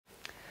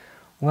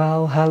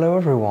Well, hello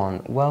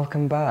everyone,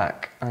 welcome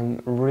back.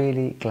 I'm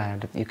really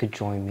glad that you could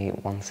join me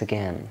once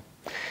again.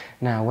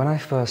 Now, when I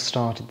first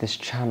started this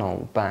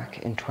channel back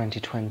in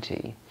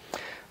 2020,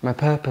 my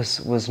purpose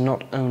was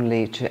not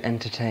only to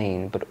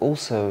entertain, but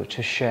also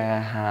to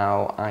share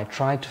how I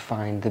tried to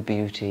find the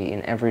beauty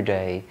in every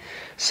day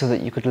so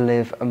that you could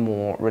live a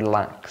more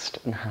relaxed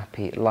and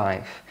happy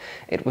life.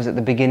 It was at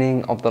the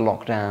beginning of the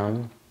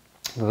lockdown.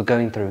 We were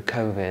going through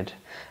COVID,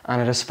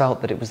 and I just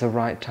felt that it was the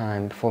right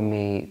time for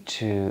me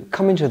to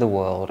come into the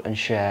world and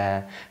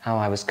share how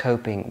I was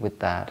coping with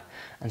that,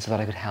 and so that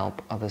I could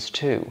help others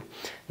too.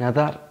 Now,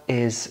 that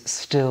is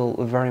still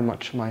very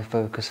much my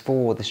focus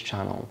for this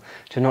channel,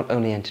 to not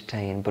only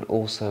entertain but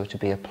also to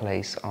be a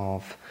place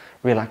of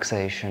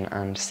relaxation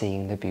and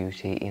seeing the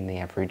beauty in the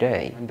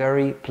everyday. I'm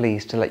very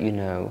pleased to let you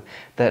know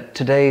that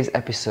today's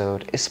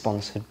episode is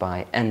sponsored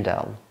by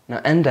Endel. Now,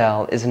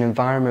 Endel is an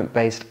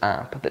environment-based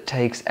app that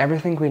takes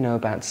everything we know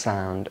about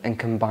sound and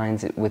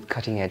combines it with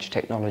cutting-edge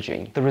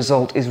technology. The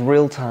result is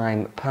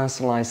real-time,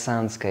 personalized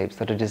soundscapes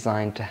that are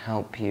designed to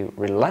help you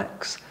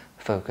relax,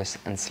 focus,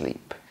 and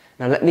sleep.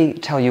 Now, let me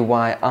tell you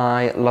why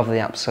I love the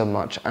app so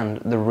much and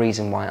the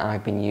reason why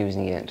I've been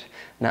using it.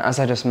 Now, as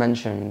I just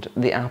mentioned,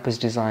 the app is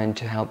designed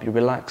to help you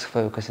relax,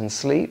 focus, and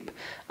sleep.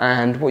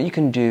 And what you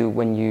can do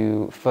when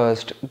you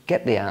first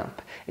get the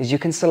app is you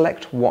can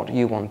select what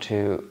you want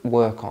to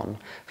work on.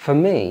 For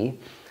me,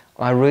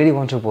 I really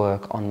want to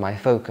work on my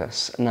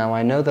focus. Now,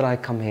 I know that I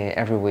come here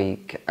every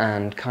week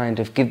and kind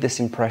of give this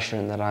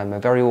impression that I'm a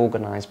very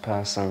organized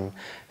person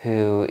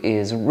who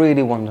is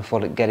really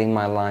wonderful at getting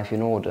my life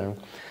in order.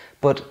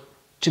 But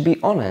to be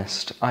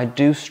honest, I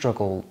do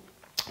struggle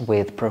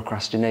with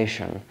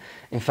procrastination.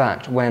 In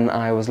fact, when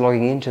I was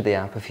logging into the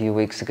app a few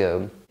weeks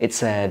ago, it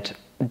said,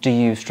 do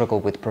you struggle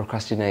with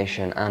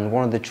procrastination? And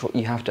one of the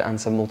you have to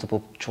answer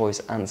multiple choice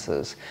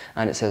answers.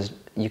 And it says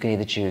you can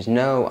either choose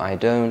no, I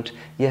don't,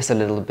 yes, a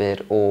little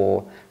bit,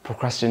 or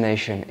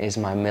procrastination is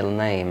my middle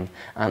name.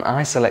 And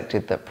I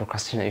selected that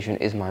procrastination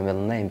is my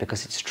middle name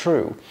because it's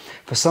true.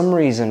 For some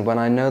reason, when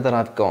I know that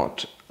I've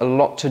got a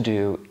lot to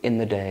do in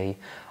the day,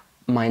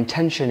 my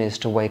intention is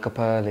to wake up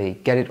early,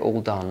 get it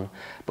all done,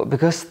 but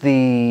because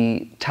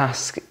the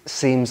task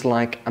seems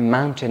like a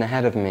mountain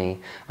ahead of me,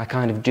 I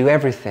kind of do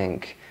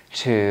everything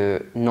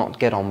to not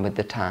get on with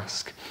the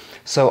task.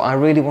 So I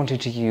really wanted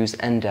to use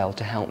Endel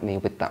to help me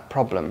with that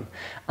problem.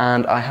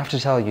 And I have to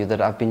tell you that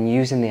I've been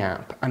using the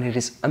app and it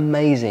is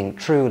amazing,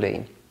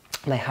 truly.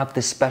 They have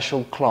this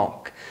special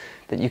clock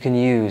that you can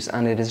use,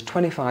 and it is a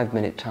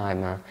 25-minute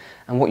timer,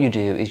 and what you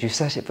do is you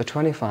set it for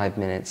 25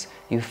 minutes,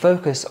 you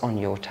focus on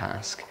your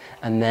task,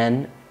 and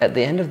then at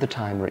the end of the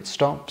timer it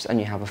stops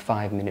and you have a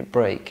 5-minute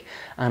break.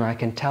 And I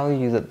can tell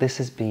you that this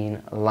has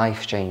been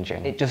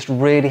life-changing. It just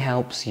really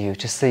helps you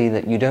to see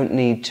that you don't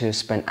need to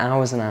spend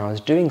hours and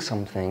hours doing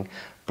something.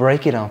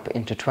 Break it up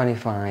into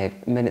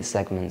 25-minute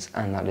segments,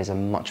 and that is a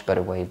much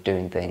better way of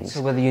doing things.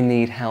 So whether you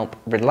need help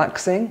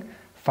relaxing,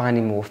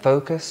 finding more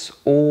focus,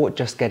 or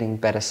just getting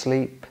better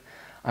sleep,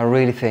 I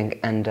really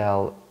think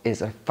Endel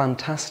is a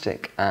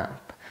fantastic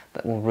app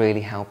that will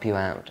really help you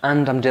out.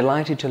 And I'm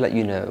delighted to let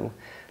you know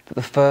that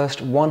the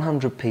first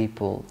 100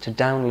 people to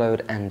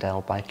download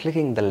Endel by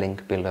clicking the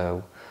link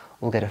below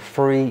will get a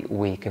free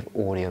week of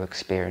audio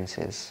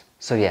experiences.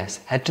 So yes,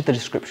 head to the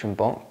description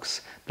box.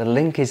 The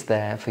link is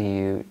there for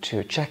you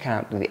to check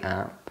out the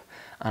app.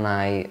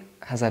 And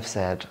as I've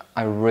said,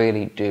 I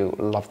really do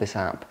love this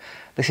app.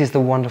 This is the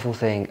wonderful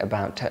thing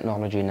about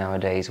technology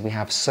nowadays. We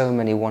have so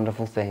many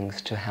wonderful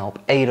things to help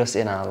aid us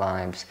in our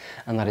lives,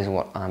 and that is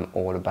what I'm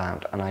all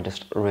about. And I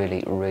just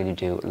really, really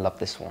do love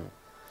this one.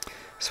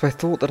 So I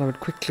thought that I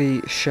would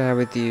quickly share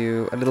with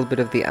you a little bit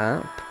of the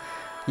app.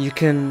 You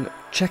can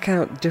check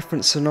out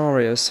different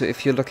scenarios, so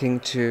if you're looking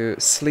to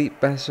sleep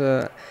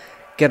better,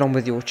 get on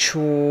with your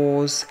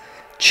chores,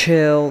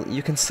 chill,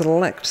 you can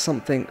select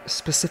something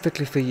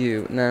specifically for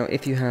you. Now,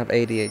 if you have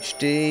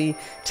ADHD,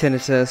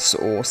 tinnitus,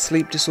 or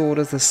sleep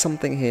disorders, there's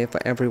something here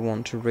for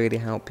everyone to really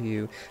help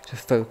you to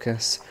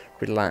focus,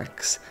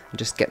 relax, and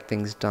just get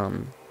things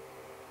done.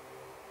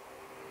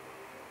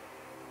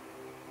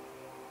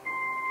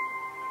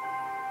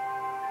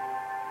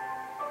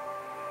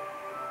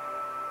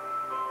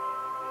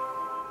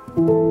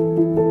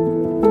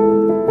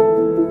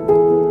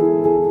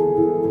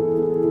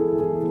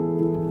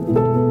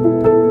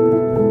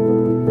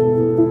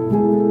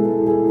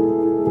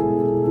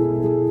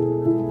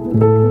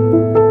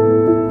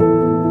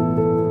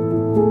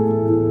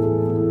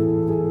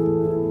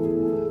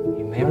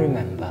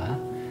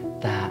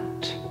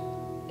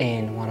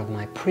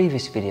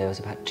 Previous videos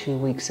about 2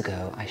 weeks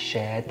ago, I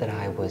shared that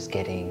I was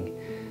getting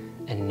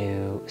a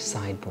new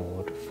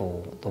sideboard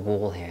for the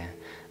wall here,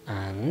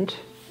 and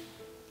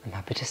I'm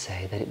happy to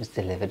say that it was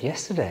delivered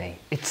yesterday.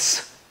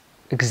 It's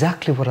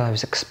exactly what I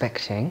was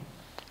expecting.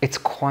 It's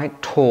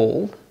quite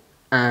tall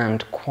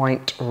and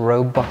quite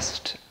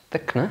robust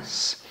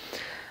thickness,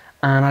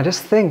 and I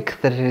just think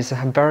that it is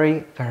a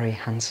very, very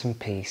handsome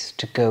piece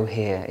to go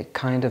here. It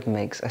kind of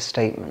makes a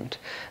statement.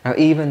 Now,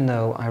 even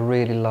though I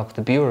really love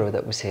the bureau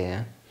that was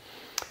here,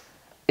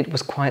 it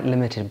was quite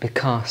limited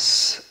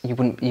because you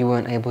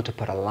weren't able to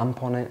put a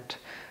lamp on it.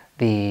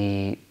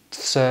 The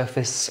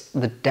surface,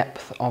 the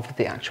depth of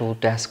the actual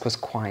desk was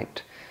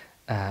quite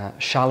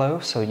shallow,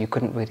 so you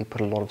couldn't really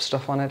put a lot of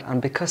stuff on it,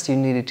 and because you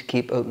needed to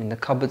keep opening the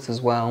cupboards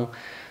as well,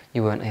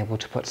 you weren't able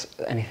to put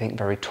anything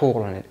very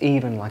tall on it,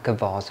 even like a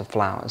vase of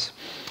flowers.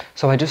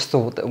 So I just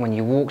thought that when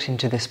you walked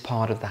into this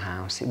part of the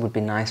house, it would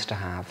be nice to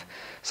have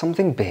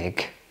something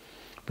big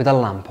with a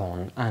lamp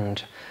on.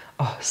 And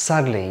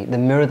sadly, the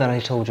mirror that I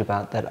told you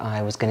about that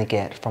I was going to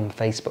get from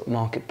Facebook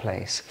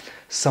Marketplace,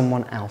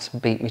 someone else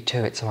beat me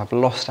to it, so I've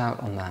lost out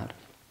on that,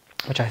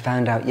 which I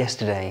found out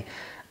yesterday,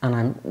 and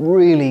I'm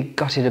really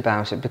gutted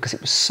about it because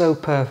it was so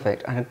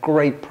perfect and a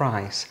great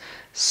price,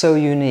 so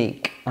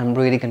unique. I'm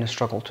really going to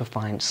struggle to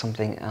find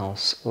something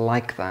else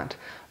like that,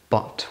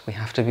 but we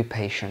have to be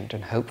patient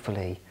and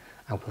hopefully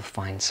I will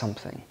find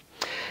something.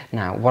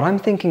 Now, what I'm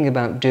thinking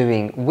about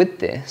doing with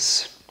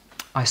this,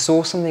 I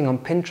saw something on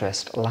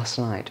Pinterest last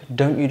night.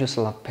 Don't you just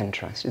love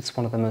Pinterest? It's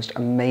one of the most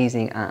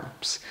amazing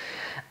apps.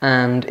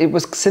 And it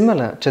was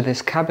similar to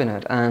this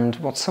cabinet, and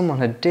what someone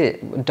had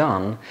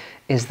done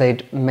is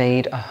they'd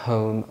made a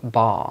home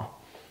bar.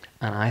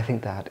 And I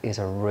think that is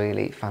a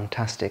really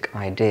fantastic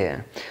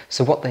idea.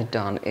 So what they'd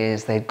done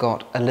is they'd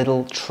got a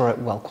little tray,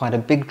 well, quite a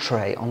big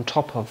tray on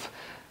top of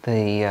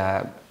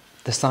the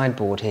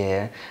sideboard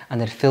here,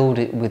 and they'd filled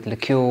it with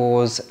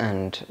liqueurs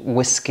and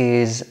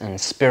whiskies and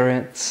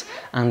spirits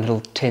and little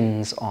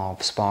tins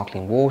of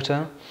sparkling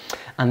water.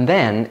 And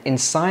then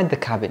inside the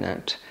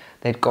cabinet,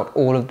 they'd got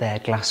all of their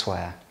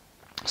glassware.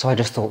 So I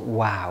just thought,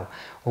 wow,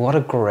 what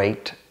a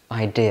great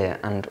idea,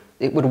 and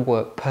it would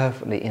work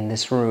perfectly in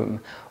this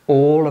room.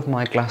 All of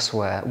my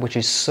glassware, which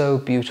is so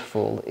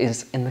beautiful,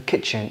 is in the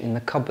kitchen, in the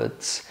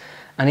cupboards.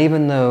 And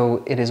even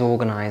though it is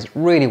organized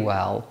really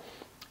well,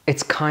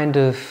 it's kind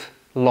of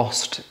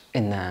lost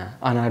in there,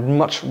 and I'd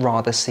much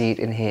rather see it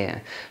in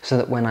here, so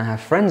that when I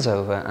have friends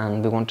over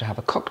and we want to have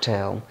a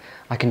cocktail,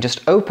 I can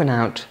just open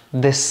out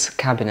this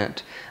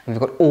cabinet and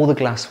we've got all the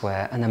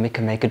glassware, and then we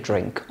can make a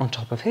drink on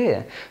top of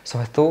here. So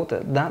I thought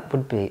that that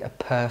would be a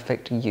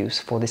perfect use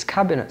for this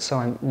cabinet, so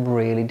I'm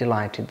really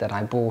delighted that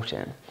I bought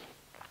it.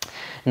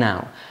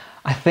 Now,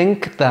 I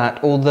think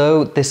that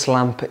although this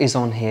lamp is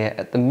on here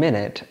at the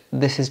minute,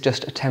 this is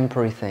just a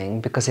temporary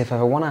thing, because if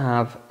I want to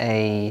have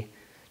a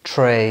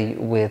tray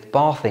with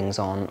bar things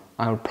on,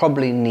 I would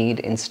probably need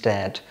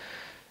instead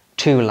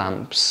 2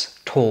 lamps,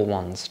 tall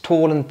ones,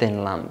 tall and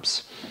thin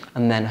lamps,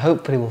 and then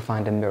hopefully we'll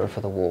find a mirror for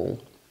the wall.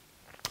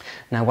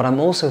 Now, what I'm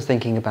also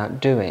thinking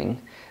about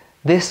doing,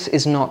 this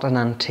is not an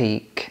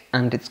antique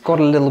and it's got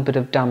a little bit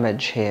of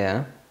damage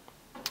here,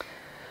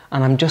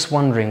 and I'm just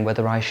wondering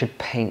whether I should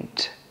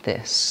paint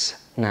this.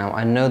 Now,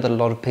 I know that a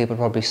lot of people are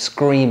probably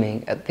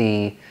screaming at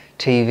the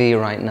TV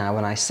right now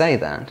when I say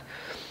that,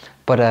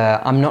 but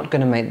I'm not going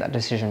to make that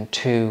decision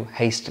too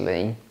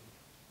hastily.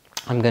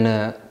 I'm going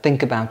to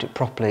think about it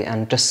properly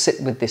and just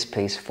sit with this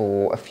piece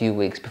for a few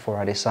weeks before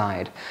I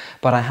decide.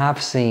 But I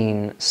have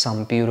seen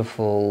some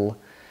beautiful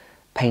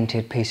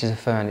painted pieces of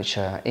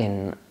furniture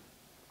in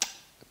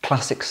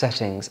classic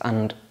settings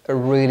and a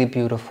really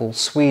beautiful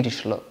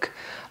Swedish look,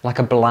 like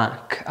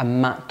a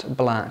matte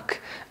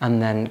black,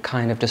 and then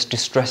kind of just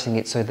distressing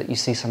it so that you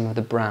see some of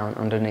the brown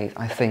underneath,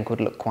 I think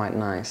would look quite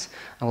nice.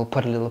 I will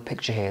put a little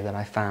picture here that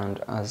I found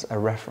as a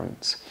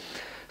reference.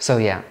 So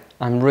yeah,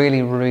 I'm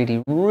really,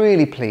 really,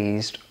 really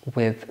pleased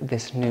with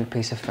this new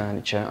piece of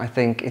furniture. I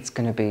think it's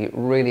going to be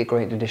really a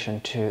great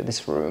addition to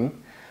this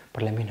room,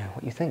 but let me know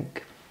what you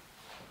think.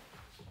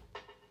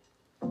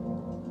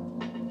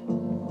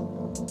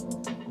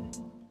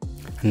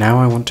 Now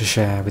I want to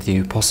share with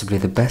you possibly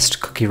the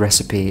best cookie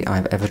recipe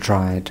I've ever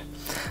tried.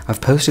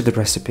 I've posted the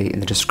recipe in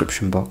the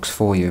description box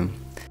for you.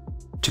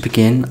 To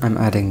begin, I'm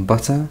adding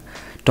butter,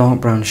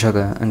 dark brown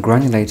sugar and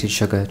granulated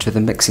sugar to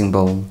the mixing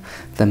bowl,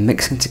 then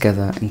mixing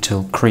together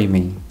until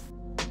creamy.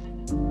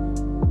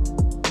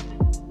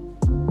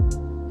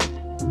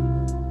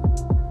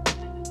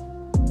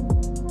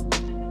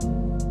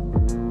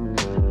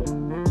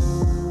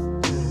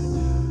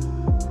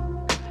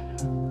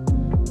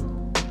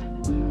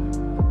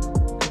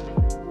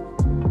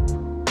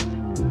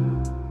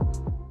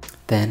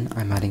 Then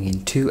I'm adding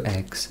in 2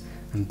 eggs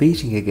and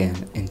beating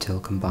again until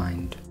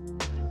combined.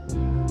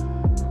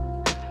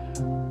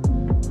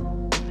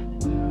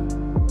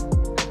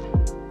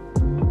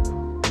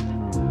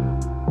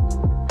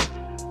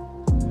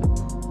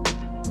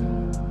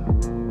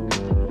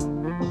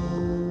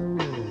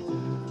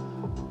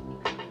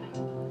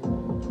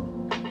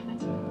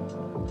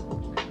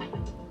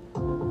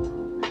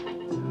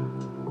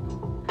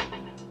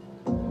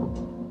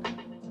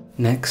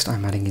 Next,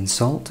 I'm adding in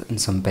salt and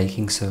some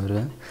baking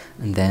soda,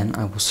 and then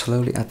I will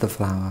slowly add the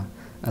flour,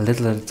 a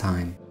little at a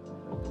time.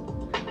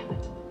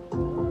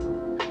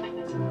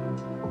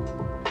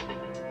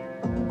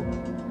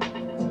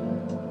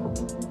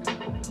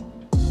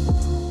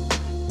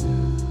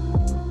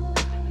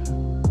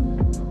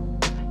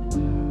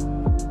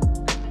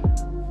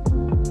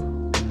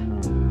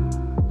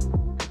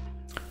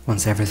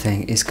 Once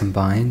everything is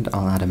combined,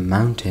 I'll add a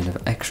mountain of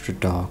extra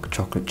dark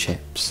chocolate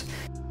chips.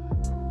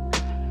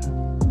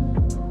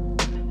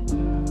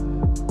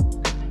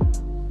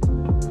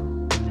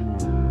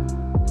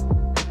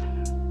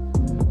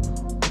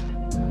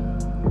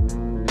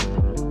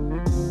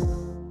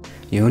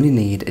 You only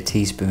need a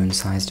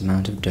teaspoon-sized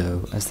amount of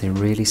dough as they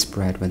really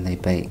spread when they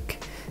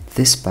bake.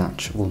 This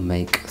batch will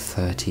make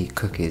 30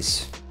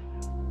 cookies.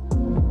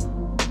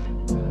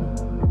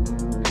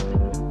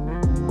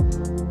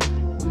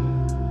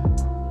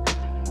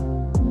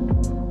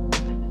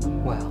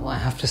 Well, I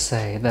have to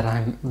say that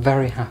I'm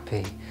very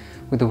happy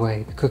with the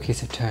way the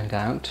cookies have turned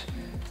out.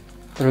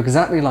 They're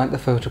exactly like the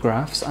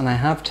photographs, and I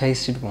have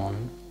tasted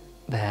one.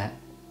 They're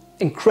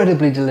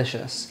incredibly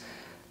delicious.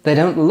 They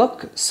don't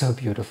look so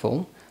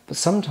beautiful, but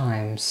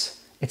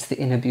sometimes it's the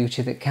inner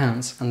beauty that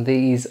counts, and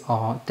these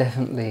are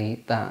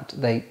definitely that.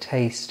 They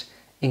taste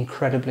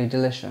incredibly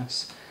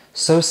delicious.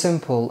 So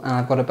simple, and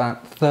I've got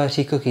about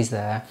 30 cookies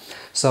there,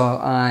 so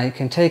I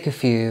can take a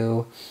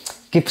few,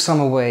 give some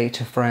away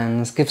to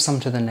friends, give some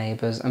to the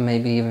neighbours, and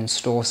maybe even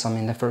store some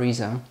in the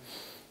freezer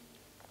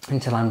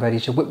until I'm ready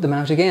to whip them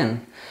out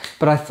again.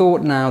 But I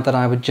thought now that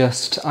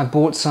I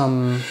bought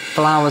some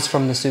flowers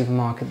from the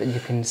supermarket that you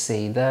can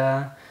see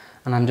there,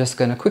 and I'm just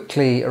going to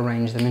quickly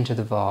arrange them into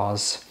the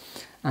vase,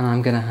 and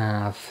I'm going to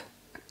have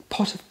a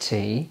pot of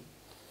tea,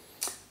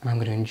 and I'm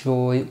going to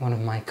enjoy one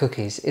of my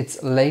cookies.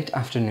 It's late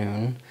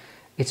afternoon,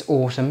 it's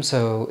autumn,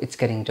 so it's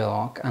getting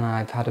dark, and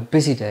I've had a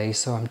busy day,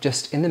 so I'm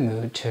just in the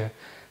mood to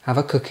have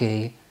a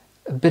cookie,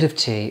 a bit of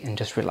tea, and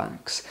just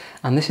relax.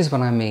 And this is what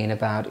I mean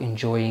about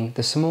enjoying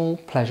the small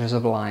pleasures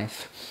of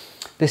life.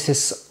 This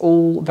is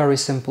all very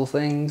simple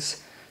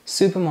things.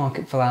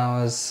 Supermarket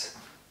flowers,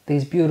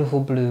 these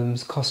beautiful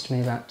blooms cost me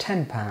about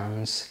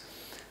 £10.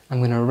 I'm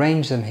going to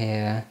arrange them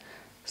here,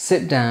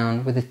 sit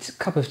down with a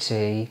cup of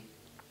tea.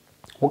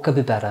 What could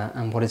be better,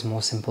 and what is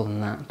more simple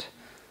than that?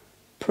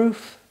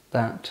 Proof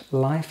that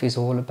life is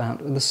all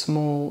about the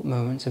small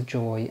moments of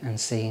joy and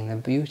seeing the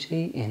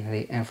beauty in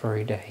the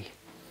everyday.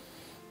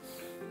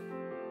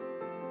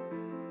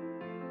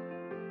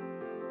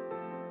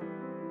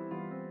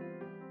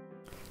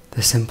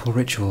 The simple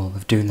ritual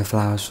of doing the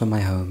flowers for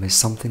my home is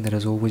something that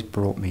has always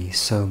brought me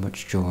so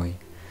much joy.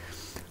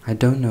 I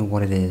don't know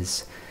what it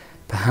is.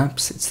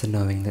 Perhaps it's the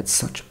knowing that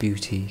such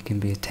beauty can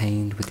be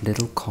attained with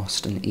little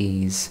cost and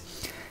ease.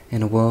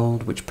 In a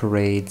world which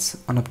parades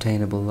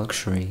unobtainable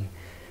luxury,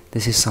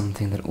 this is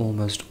something that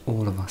almost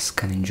all of us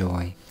can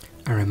enjoy.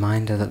 A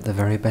reminder that the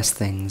very best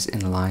things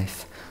in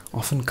life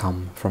often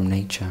come from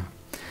nature.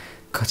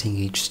 Cutting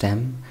each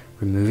stem,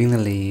 removing the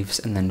leaves,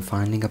 and then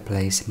finding a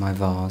place in my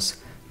vase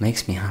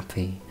makes me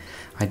happy.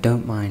 I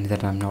don't mind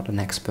that I'm not an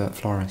expert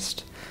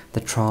florist.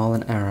 The trial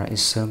and error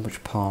is so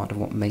much part of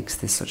what makes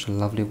this such a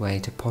lovely way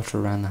to potter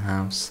around the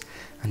house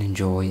and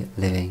enjoy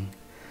living.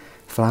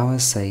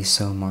 Flowers say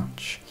so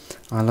much.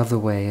 I love the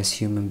way as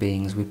human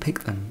beings we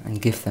pick them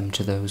and give them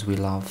to those we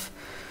love.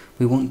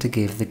 We want to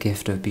give the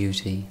gift of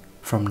beauty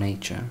from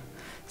nature.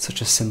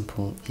 Such a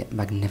simple yet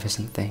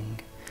magnificent thing.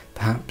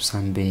 Perhaps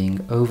I'm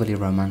being overly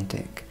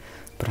romantic,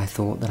 but I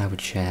thought that I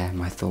would share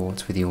my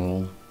thoughts with you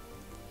all.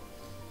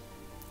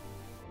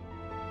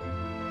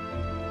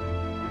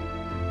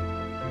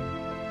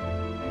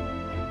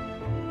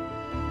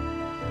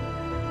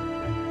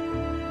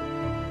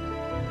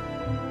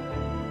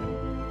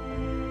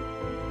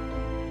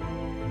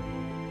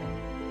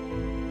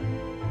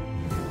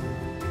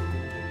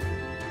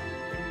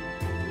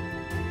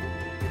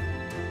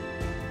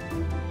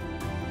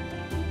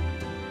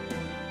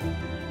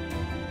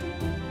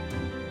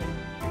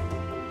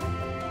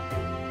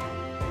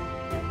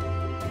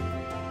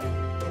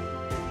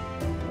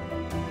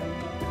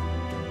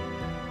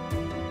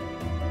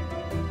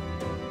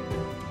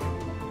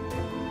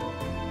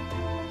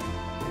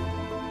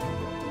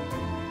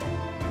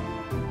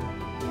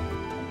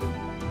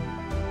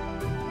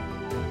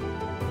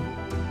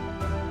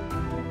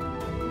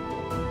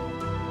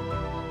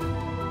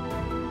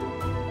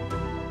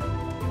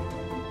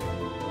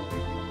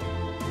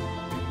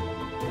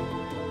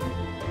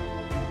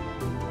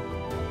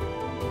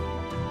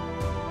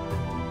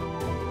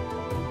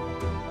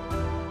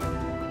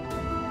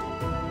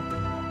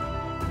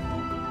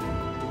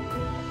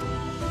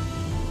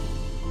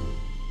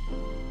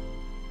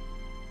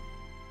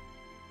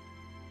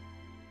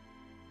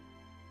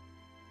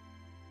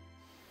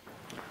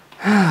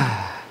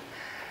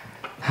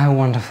 How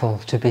wonderful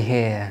to be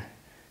here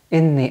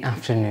in the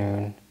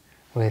afternoon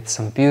with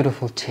some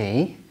beautiful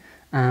tea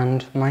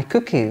and my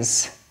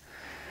cookies.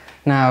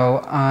 Now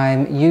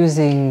I'm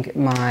using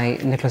my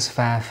Nicholas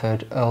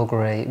Fairford Earl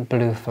Grey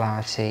Blue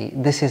Flower Tea.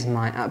 This is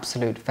my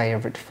absolute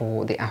favourite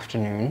for the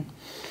afternoon.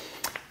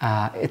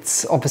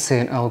 It's obviously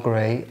an Earl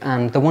Grey,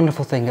 and the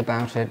wonderful thing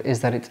about it is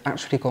that it's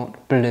actually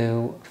got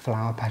blue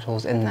flower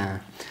petals in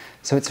there.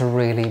 So it's a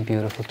really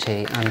beautiful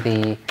tea, and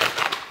the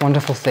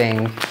wonderful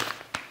thing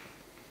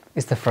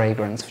is the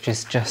fragrance, which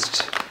is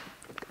just,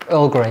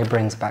 Earl Grey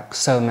brings back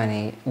so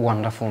many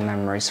wonderful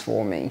memories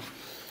for me.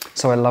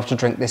 So I love to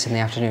drink this in the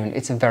afternoon.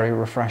 It's very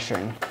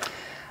refreshing.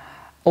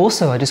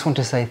 Also, I just want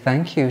to say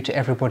thank you to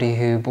everybody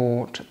who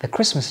bought the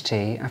Christmas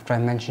tea after I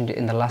mentioned it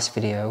in the last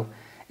video.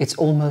 It's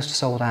almost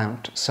sold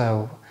out,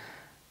 so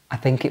I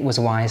think it was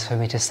wise for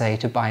me to say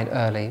to buy it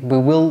early. We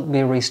will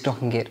be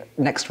restocking it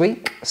next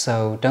week,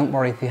 so don't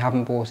worry if you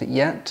haven't bought it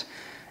yet.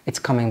 It's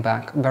coming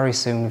back very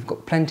soon. We've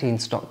got plenty in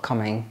stock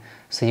coming,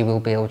 so you will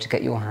be able to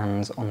get your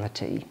hands on the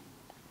tea.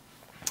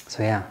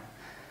 So yeah,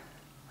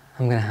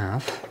 I'm going to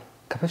have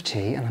a cup of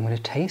tea and I'm going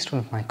to taste one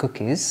of my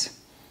cookies.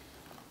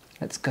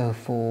 Let's go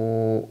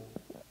for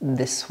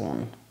this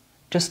one.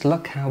 Just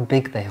look how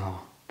big they are.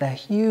 They're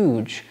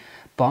huge.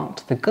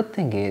 But the good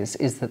thing is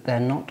that they're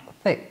not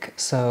thick,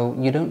 so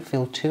you don't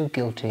feel too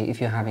guilty if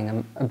you're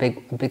having a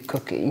big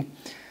cookie.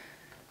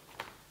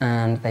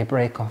 And they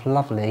break off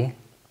lovely.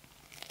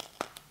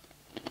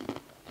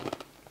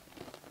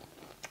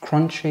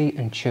 Crunchy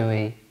and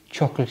chewy,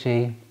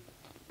 chocolatey,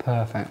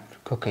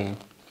 perfect cookie.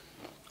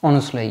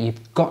 Honestly,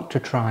 you've got to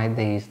try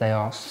these. They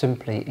are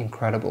simply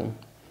incredible.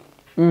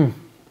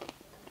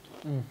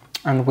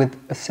 And with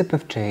a sip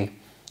of tea,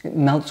 it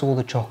melts all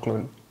the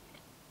chocolate.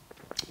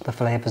 The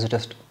flavours are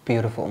just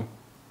beautiful.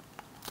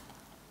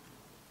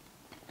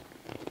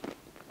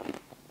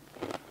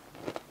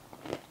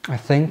 I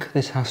think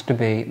this has to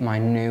be my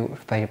new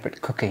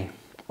favourite cookie.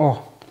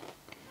 Oh!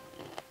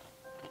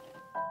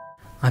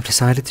 I've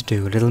decided to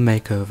do a little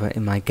makeover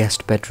in my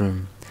guest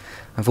bedroom.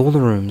 Of all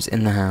the rooms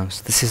in the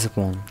house, this is the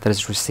one that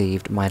has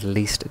received my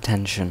least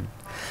attention.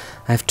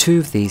 I have 2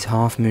 of these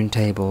half-moon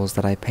tables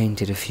that I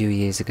painted a few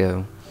years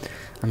ago.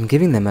 I'm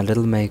giving them a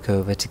little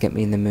makeover to get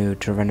me in the mood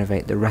to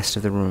renovate the rest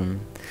of the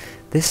room.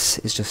 This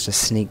is just a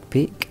sneak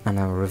peek, and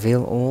I will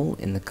reveal all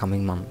in the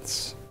coming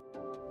months.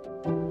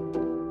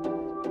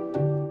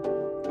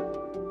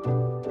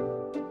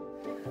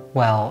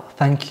 Well,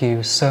 thank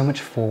you so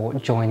much for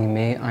joining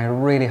me. I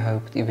really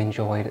hope that you've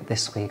enjoyed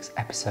this week's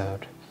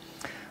episode.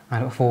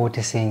 I look forward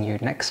to seeing you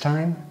next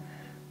time,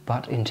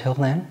 but until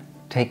then,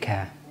 take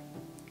care.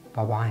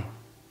 Bye-bye.